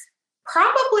decision?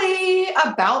 Probably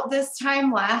about this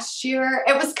time last year.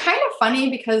 It was kind of funny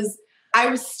because I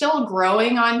was still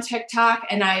growing on TikTok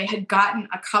and I had gotten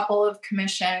a couple of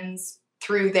commissions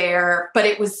through there, but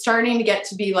it was starting to get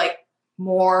to be like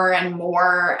more and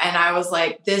more. And I was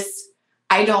like,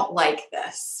 I don't like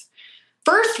this.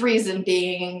 First reason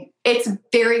being, it's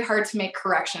very hard to make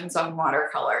corrections on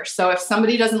watercolor. So if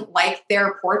somebody doesn't like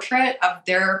their portrait of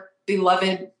their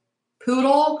beloved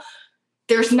poodle,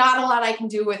 there's not a lot I can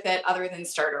do with it other than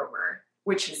start over,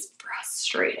 which is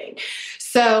frustrating.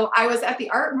 So I was at the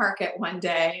art market one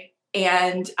day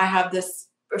and I have this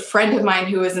friend of mine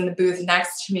who was in the booth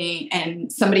next to me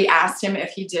and somebody asked him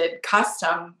if he did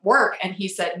custom work and he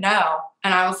said no.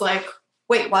 And I was like,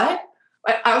 wait, what?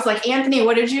 I was like, Anthony,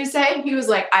 what did you say? He was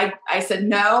like, I said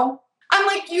no. I'm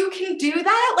like, you can do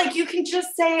that? Like you can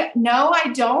just say, no,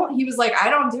 I don't. He was like, I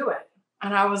don't do it.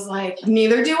 And I was like,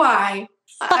 neither do I.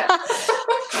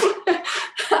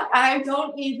 I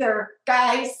don't either,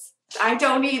 guys. I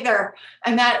don't either.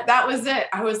 And that was it.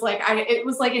 I was like, it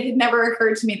was like, it had never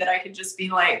occurred to me that I could just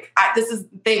be like, this is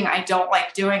the thing I don't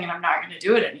like doing and I'm not going to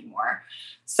do it anymore.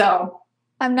 So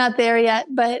I'm not there yet,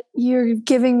 but you're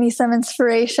giving me some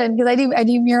inspiration because I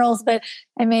do murals, but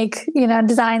I make,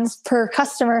 designs per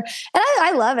customer and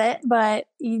I love it, but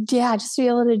yeah, just to be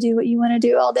able to do what you want to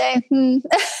do all day.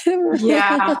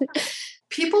 Yeah.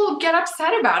 People get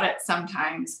upset about it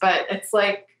sometimes, but it's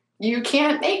like, you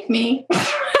can't make me.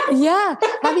 Yeah.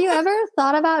 Have you ever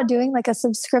thought about doing like a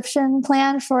subscription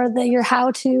plan for your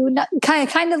how-to,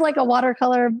 kind of like a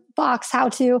watercolor box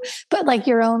how-to, but like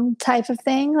your own type of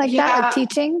thing like that, like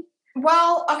teaching?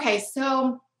 Well, okay.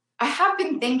 So I have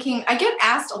been thinking, I get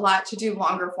asked a lot to do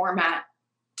longer format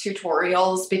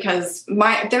tutorials because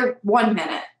they're 1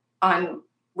 minute on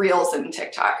Reels and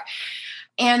TikTok.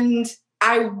 And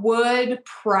I would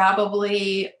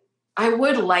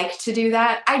like to do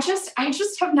that. I just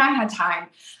have not had time.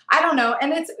 I don't know.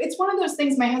 And it's one of those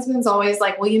things my husband's always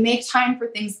like, well, you make time for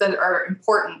things that are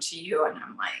important to you. And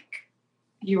I'm like,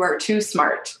 you are too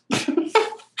smart.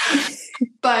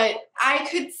 But I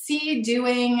could see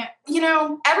doing,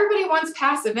 everybody wants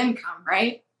passive income,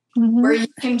 right? Mm-hmm. Where you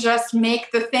can just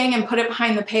make the thing and put it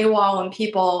behind the paywall and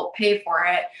people pay for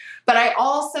it. But I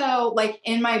also, like,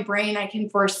 in my brain, I can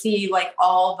foresee, like,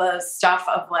 all the stuff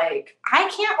of, like, I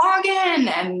can't log in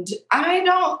and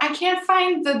I can't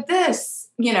find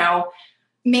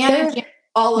managing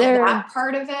all of that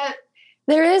part of it.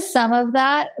 There is some of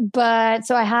that, but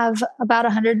so I have about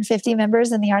 150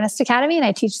 members in the Artist Academy and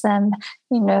I teach them,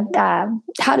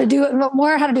 how to do it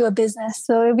more, how to do a business.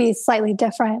 So it would be slightly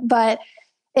different, but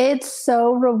it's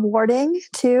so rewarding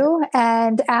too.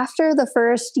 And after the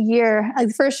first year, I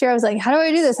was like, how do I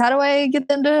do this? How do I get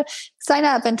them to sign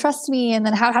up and trust me? And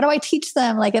then how do I teach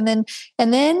them? Like, and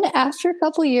then after a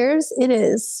couple of years, it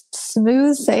is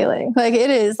smooth sailing. Like it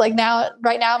is like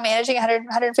right now managing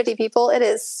 150 people, it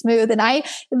is smooth. And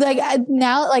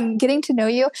now getting to know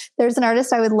you, there's an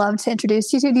artist I would love to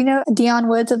introduce you to. Do you know Dion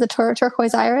Woods of the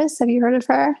Turquoise Iris? Have you heard of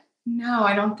her? No,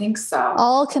 I don't think so.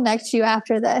 I'll connect you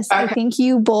after this. Okay. I think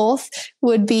you both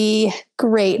would be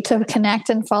great to connect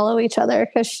and follow each other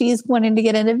because she's wanting to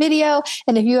get into video.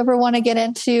 And if you ever want to get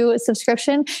into a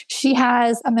subscription, she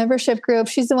has a membership group.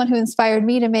 She's the one who inspired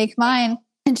me to make mine.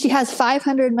 And she has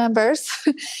 500 members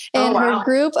in her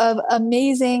group of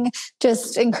amazing,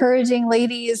 just encouraging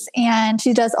ladies. And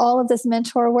she does all of this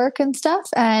mentor work and stuff.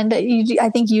 And I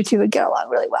think you two would get along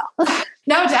really well.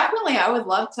 No, definitely. I would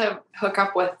love to hook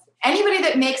up with anybody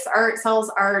that makes art,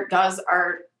 sells art, does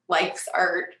art, likes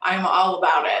art. I'm all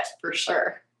about it for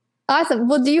sure. Awesome.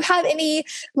 Well, do you have any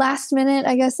last minute,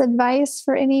 I guess, advice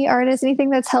for any artist, anything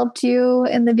that's helped you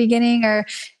in the beginning, or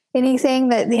anything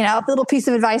that, a little piece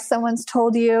of advice someone's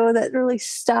told you that really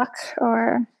stuck?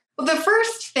 Or well, the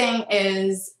first thing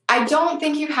is, I don't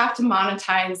think you have to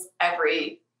monetize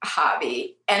every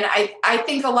hobby. And I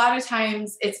think a lot of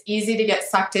times it's easy to get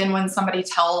sucked in when somebody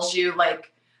tells you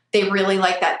like they really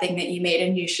like that thing that you made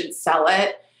and you should sell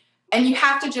it. And you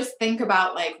have to just think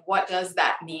about like, what does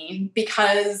that mean?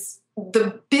 Because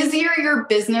the busier your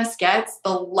business gets,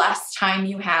 the less time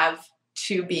you have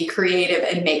to be creative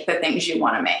and make the things you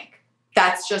want to make.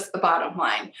 That's just the bottom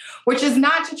line, which is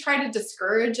not to try to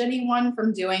discourage anyone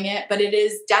from doing it, but it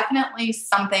is definitely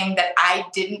something that I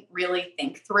didn't really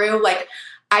think through. Like,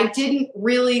 I didn't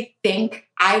really think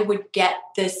I would get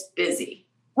this busy,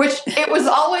 which it was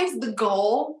always the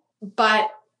goal, but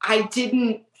I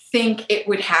didn't think it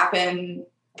would happen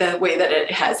the way that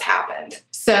it has happened.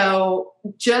 So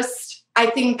I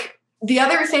think the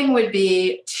other thing would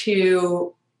be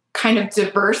to kind of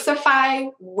diversify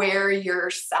where you're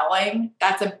selling.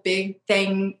 That's a big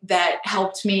thing that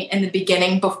helped me in the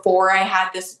beginning before I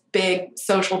had this big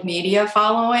social media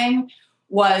following,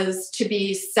 was to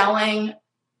be selling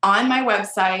on my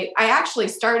website. I actually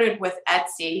started with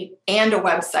Etsy and a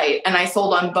website, and I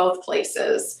sold on both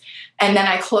places. And then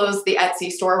I closed the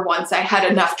Etsy store once I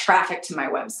had enough traffic to my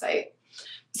website.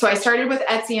 So I started with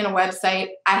Etsy and a website.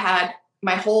 I had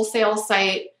my wholesale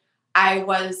site. I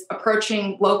was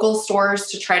approaching local stores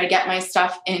to try to get my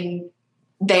stuff in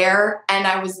there. And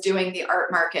I was doing the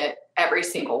art market every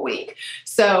single week.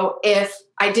 So if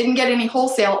I didn't get any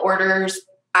wholesale orders,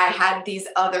 I had these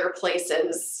other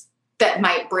places that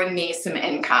might bring me some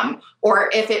income. Or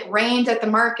if it rained at the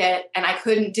market and I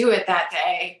couldn't do it that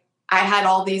day, I had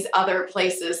all these other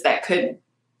places that could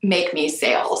make me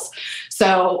sales.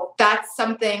 So that's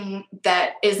something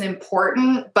that is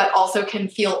important, but also can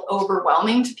feel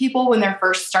overwhelming to people when they're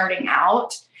first starting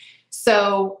out.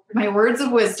 So my words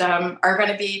of wisdom are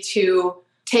going to be to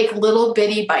take little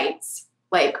bitty bites.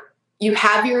 Like, you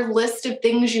have your list of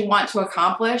things you want to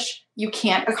accomplish. You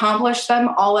can't accomplish them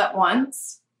all at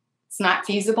once. It's not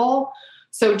feasible.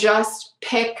 So just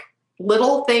pick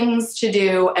little things to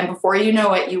do. And before you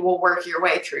know it, you will work your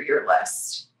way through your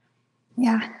list.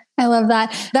 Yeah, I love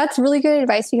that. That's really good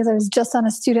advice, because I was just on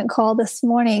a student call this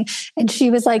morning and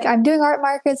she was like, I'm doing art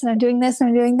markets and I'm doing this and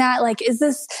I'm doing that. Like, is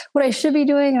this what I should be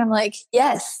doing? And I'm like,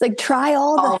 yes, like try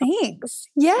all the things.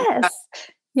 Yes.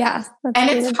 Yeah. And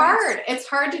it's hard. It's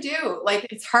hard to do. Like,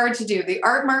 it's hard to do. The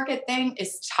art market thing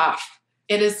is tough.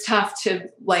 It is tough to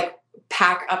like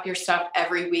pack up your stuff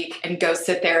every week and go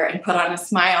sit there and put on a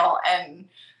smile. And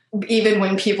even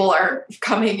when people are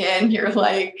coming in, you're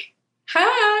like,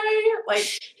 hi,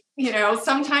 like,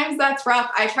 sometimes that's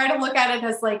rough. I try to look at it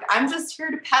as like, I'm just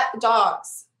here to pet the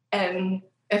dogs. And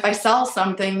if I sell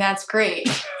something, that's great.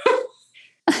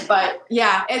 But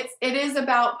yeah, it is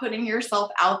about putting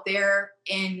yourself out there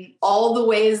in all the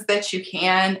ways that you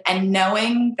can, and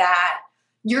knowing that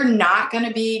you're not going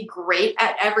to be great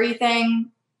at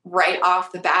everything right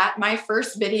off the bat. My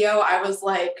first video, I was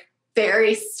like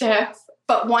very stiff.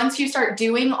 But once you start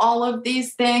doing all of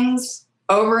these things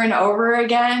over and over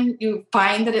again, you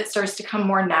find that it starts to come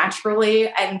more naturally.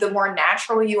 And the more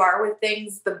natural you are with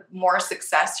things, the more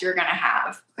success you're going to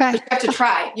have. Right. You have to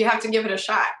try. You have to give it a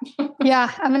shot.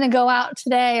 Yeah, I'm going to go out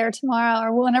today or tomorrow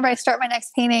or whenever I start my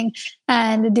next painting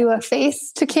and do a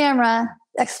face to camera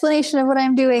explanation of what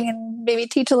I'm doing, and maybe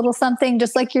teach a little something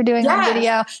just like you're doing on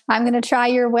video. I'm going to try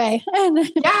your way.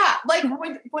 Yeah. Like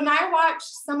when I watch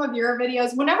some of your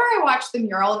videos, whenever I watch the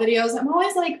mural videos, I'm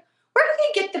always like, where do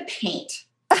they get the paint?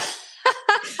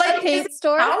 Like paint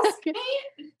store? House paint?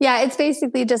 Yeah, it's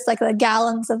basically just like the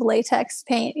gallons of latex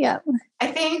paint. Yeah. I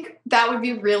think that would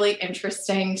be really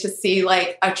interesting to see,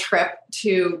 like a trip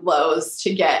to Lowe's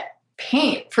to get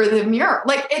paint for the mural.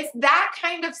 Like, it's that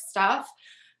kind of stuff.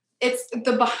 It's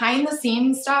the behind the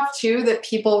scenes stuff too that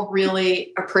people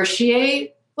really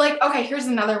appreciate. Like, okay, here's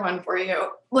another one for you.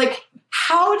 Like,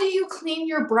 how do you clean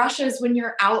your brushes when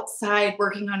you're outside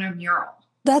working on a mural?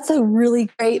 That's a really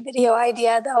great video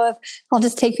idea, though. If I'll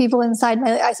just take people inside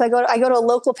so I go to a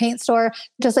local paint store,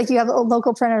 just like you have a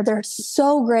local printer. They're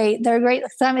so great. They're great.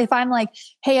 If I'm like,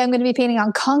 hey, I'm going to be painting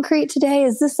on concrete today,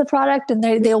 is this the product? And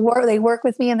they work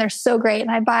with me, and they're so great. And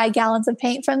I buy gallons of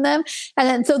paint from them. And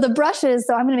then so the brushes.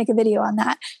 So I'm going to make a video on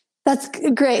that. That's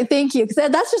great. Thank you.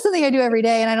 Because that's just something I do every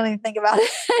day, and I don't even think about it.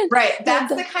 Right.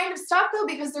 That's the kind of stuff, though,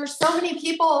 because there's so many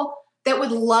people that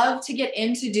would love to get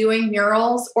into doing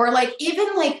murals, or like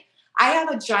even like I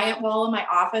have a giant wall in my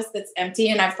office that's empty,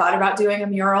 and I've thought about doing a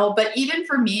mural. But even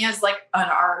for me as like an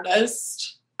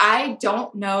artist, I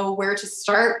don't know where to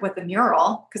start with a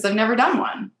mural because I've never done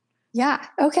one. Yeah.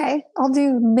 Okay. I'll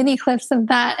do mini clips of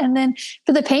that. And then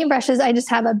for the paintbrushes, I just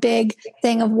have a big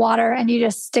thing of water, and you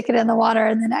just stick it in the water,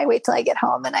 and then I wait till I get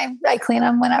home, and I clean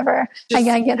them whenever I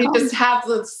get home. You just have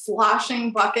the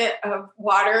sloshing bucket of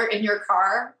water in your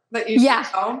car that you take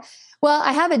home? Well,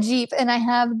 I have a Jeep, and I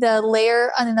have the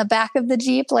layer on the back of the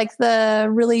Jeep, like the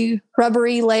really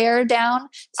rubbery layer down.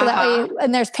 So that way,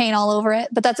 and there's paint all over it,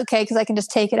 but that's okay because I can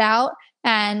just take it out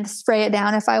and spray it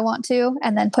down if I want to,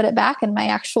 and then put it back, and my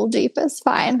actual Jeep is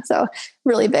fine. So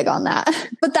really big on that.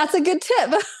 But that's a good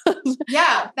tip.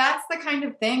 Yeah, that's the kind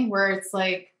of thing where it's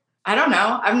like, I don't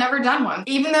know. I've never done one.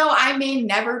 Even though I may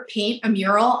never paint a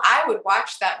mural, I would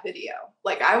watch that video.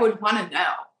 Like I would want to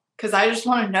know, because I just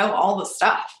want to know all the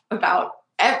stuff about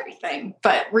everything,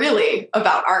 but really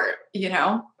about art, you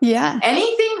know? Yeah.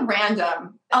 Anything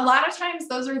random. A lot of times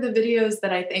those are the videos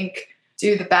that I think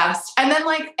do the best. And then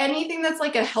like anything that's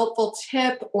like a helpful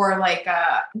tip, or like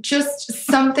just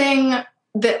something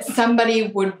that somebody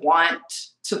would want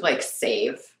to like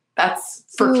save. That's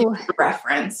for future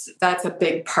reference. That's a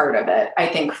big part of it, I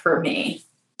think, for me.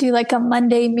 Do like a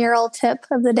Monday mural tip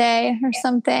of the day or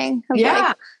something.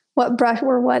 Like what brush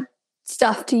or what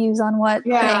stuff to use on what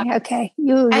thing. Okay.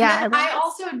 I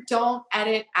also don't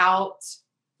edit out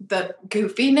the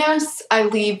goofiness.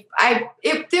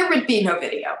 There would be no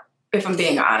video, if I'm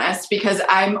being honest, because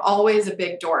I'm always a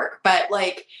big dork. But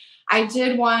like I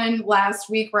did one last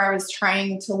week where I was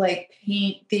trying to like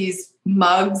paint these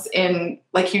mugs in,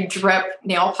 like you drip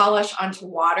nail polish onto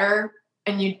water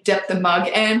and you dip the mug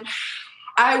in.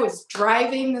 I was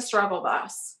driving the struggle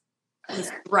bus. I was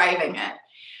driving it.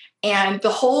 And the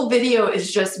whole video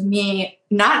is just me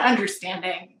not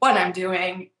understanding what I'm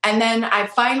doing. And then I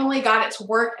finally got it to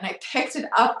work, and I picked it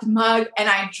up, the mug, and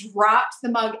I dropped the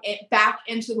mug back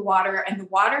into the water, and the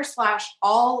water splashed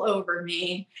all over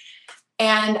me.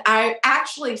 And I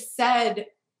actually said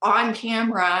on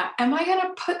camera, am I going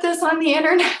to put this on the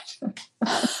internet? And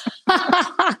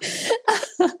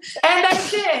I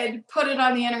did put it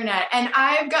on the internet. And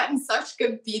I've gotten such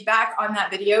good feedback on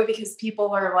that video because people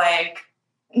are like,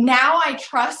 now I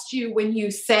trust you when you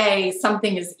say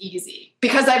something is easy,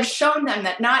 because I've shown them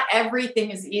that not everything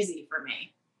is easy for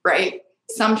me, right?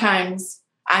 Sometimes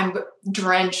I'm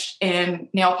drenched in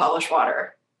nail polish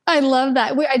water. I love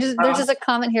that. There's just a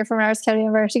comment here from our County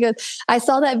member. She goes, I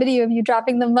saw that video of you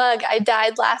dropping the mug. I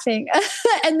died laughing.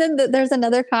 And then there's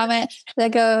another comment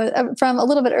that goes from a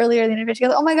little bit earlier in the interview. She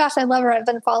goes, oh my gosh, I love her. I've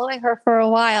been following her for a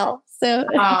while. So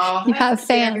you have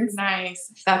fans.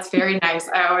 Nice. That's very nice.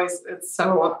 It's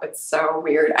so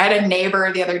weird. I had a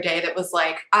neighbor the other day that was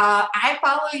like, I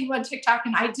follow you on TikTok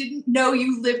and I didn't know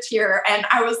you lived here. And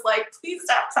I was like, please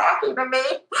stop talking to me.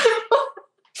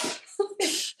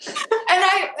 And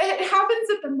it happens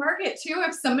at the market too.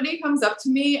 If somebody comes up to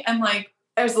me and like,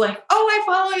 I was like, oh, I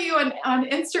follow you on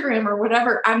Instagram or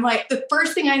whatever. I'm like, the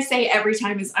first thing I say every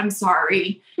time is, I'm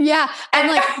sorry. Yeah. I'm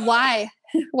like, why?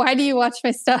 Why do you watch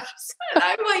my stuff?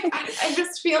 I'm like, I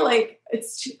just feel like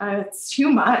it's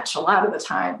too much a lot of the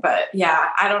time. But yeah,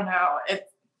 I don't know.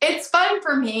 It's fun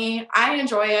for me. I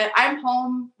enjoy it. I'm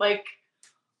home like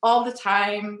all the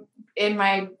time in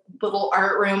my little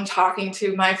art room talking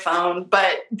to my phone.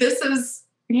 But this is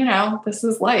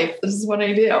life. This is what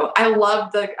I do. I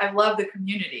love the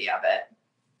community of it.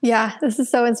 Yeah, this is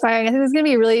so inspiring. I think this is going to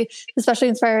be really especially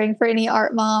inspiring for any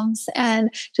art moms,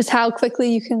 and just how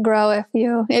quickly you can grow if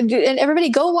you, and everybody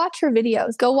go watch her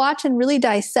videos, go watch and really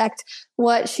dissect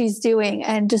what she's doing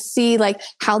and just see like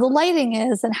how the lighting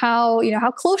is and how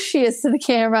close she is to the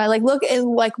camera. Like look at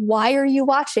like, why are you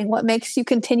watching? What makes you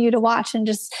continue to watch? And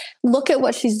just look at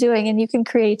what she's doing, and you can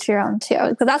create your own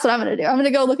too. So that's what I'm going to do. I'm going to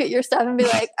go look at your stuff and be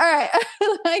like, all right,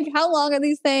 like how long are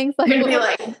these things? Like, you're going to be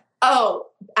like, oh,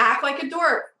 act like a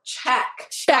dork.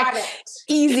 Check. Got it.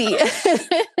 Easy.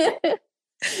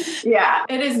 Yeah,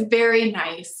 it is very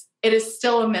nice. It is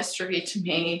still a mystery to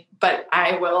me, but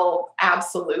I will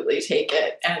absolutely take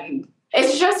it. And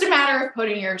it's just a matter of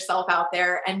putting yourself out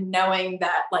there and knowing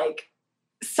that like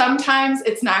sometimes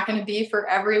it's not going to be for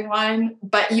everyone,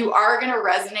 but you are going to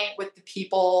resonate with the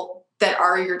people that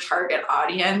are your target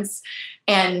audience.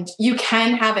 And you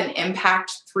can have an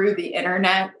impact through the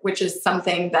internet, which is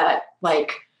something that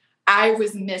like I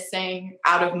was missing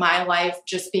out of my life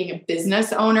just being a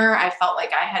business owner. I felt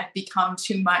like I had become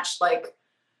too much like,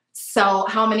 sell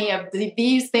how many of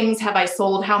these things have I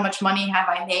sold? How much money have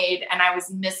I made? And I was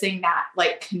missing that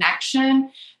like connection.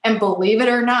 And believe it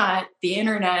or not, the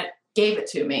internet gave it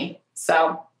to me.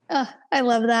 So I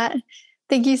love that.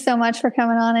 Thank you so much for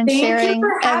coming on and sharing you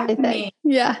for having everything. me.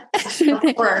 Yeah.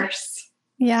 Of course.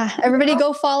 Yeah. Everybody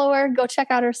go follow her, go check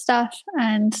out her stuff.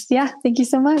 And yeah, thank you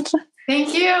so much.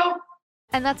 Thank you.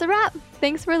 And that's a wrap.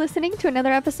 Thanks for listening to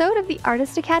another episode of the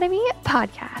Artist Academy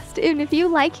podcast. And if you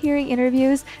like hearing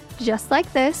interviews just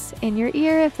like this in your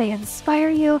ear, if they inspire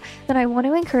you, then I want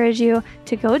to encourage you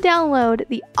to go download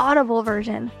the Audible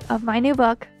version of my new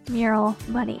book, Mural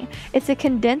Money. It's a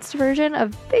condensed version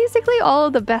of basically all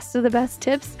of the best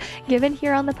tips given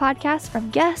here on the podcast from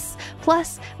guests,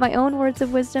 plus my own words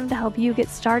of wisdom to help you get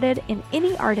started in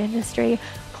any art industry,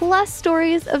 plus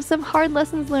stories of some hard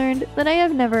lessons learned that I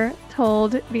have never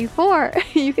told before.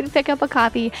 You can pick up a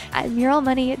copy at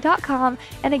muralmoney.com.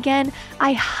 And again,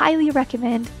 I highly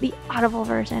recommend the Audible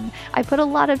version. I put a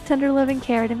lot of tender love and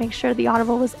care to make sure the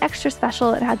Audible was extra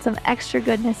special. It had some extra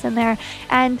goodness in there.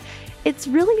 And it's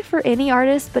really for any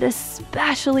artist, but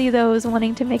especially those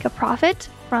wanting to make a profit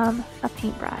from a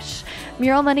paintbrush.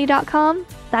 Muralmoney.com.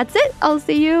 That's it. I'll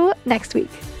see you next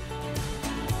week.